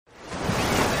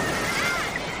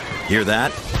Hear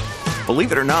that?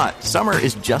 Believe it or not, summer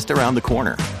is just around the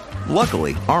corner.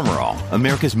 Luckily, Armor All,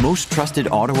 America's most trusted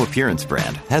auto appearance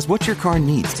brand, has what your car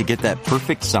needs to get that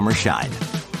perfect summer shine.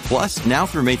 Plus, now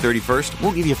through May 31st,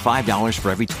 we'll give you $5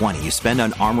 for every $20 you spend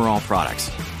on Armor All products.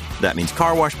 That means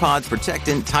car wash pods,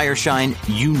 protectant, tire shine,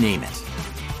 you name it.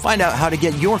 Find out how to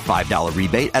get your $5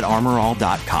 rebate at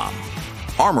armorall.com.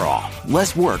 Armor All,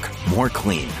 less work, more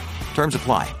clean. Terms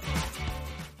apply.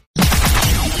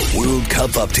 World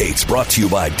Cup updates brought to you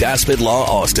by Daspit Law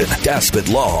Austin.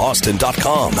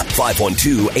 DaspitLawAustin.com.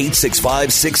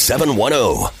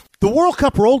 512-865-6710. The World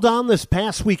Cup rolled on this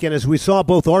past weekend as we saw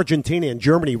both Argentina and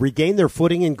Germany regain their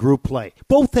footing in group play.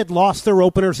 Both had lost their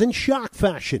openers in shock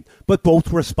fashion, but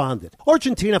both responded.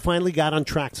 Argentina finally got on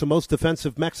track, the most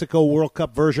defensive Mexico World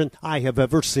Cup version I have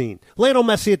ever seen. Lionel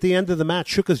Messi at the end of the match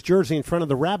shook his jersey in front of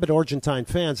the rabid Argentine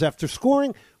fans after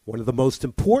scoring one of the most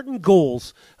important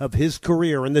goals of his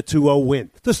career in the 2-0 win.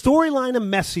 The storyline of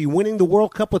Messi winning the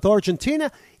World Cup with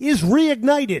Argentina is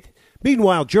reignited.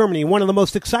 Meanwhile, Germany, one of the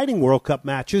most exciting World Cup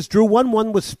matches, drew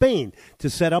 1-1 with Spain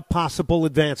to set up possible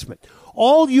advancement.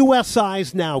 All U.S.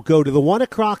 eyes now go to the 1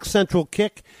 o'clock central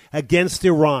kick against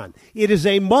Iran. It is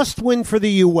a must-win for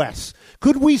the U.S.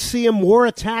 Could we see a more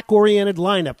attack-oriented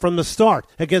lineup from the start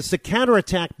against a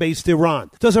counterattack-based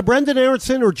Iran? Does a Brendan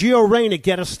Aronson or Gio Reyna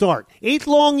get a start? 8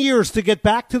 long years to get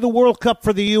back to the World Cup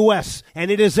for the U.S.,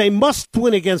 and it is a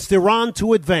must-win against Iran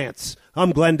to advance.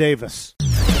 I'm Glenn Davis.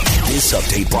 This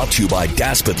update brought to you by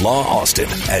Daspit Law Austin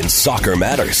and Soccer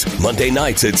Matters. Monday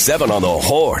nights at 7 on the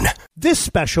Horn. This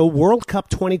special World Cup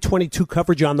 2022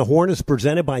 coverage on the Horn is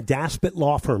presented by Daspit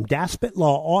Law Firm.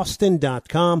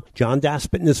 DaspitLawAustin.com. John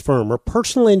Daspit and his firm are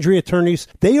personal injury attorneys.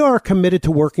 They are committed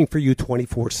to working for you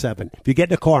 24/7. If you get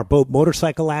in a car, boat,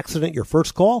 motorcycle accident, your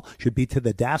first call should be to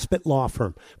the Daspit Law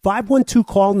Firm.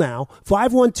 512-CALL-NOW.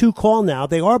 512-CALL-NOW.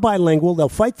 They are bilingual. They'll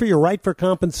fight for your right for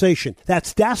compensation.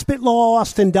 That's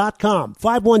DaspitLawAustin.com.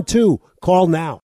 512-CALL-NOW.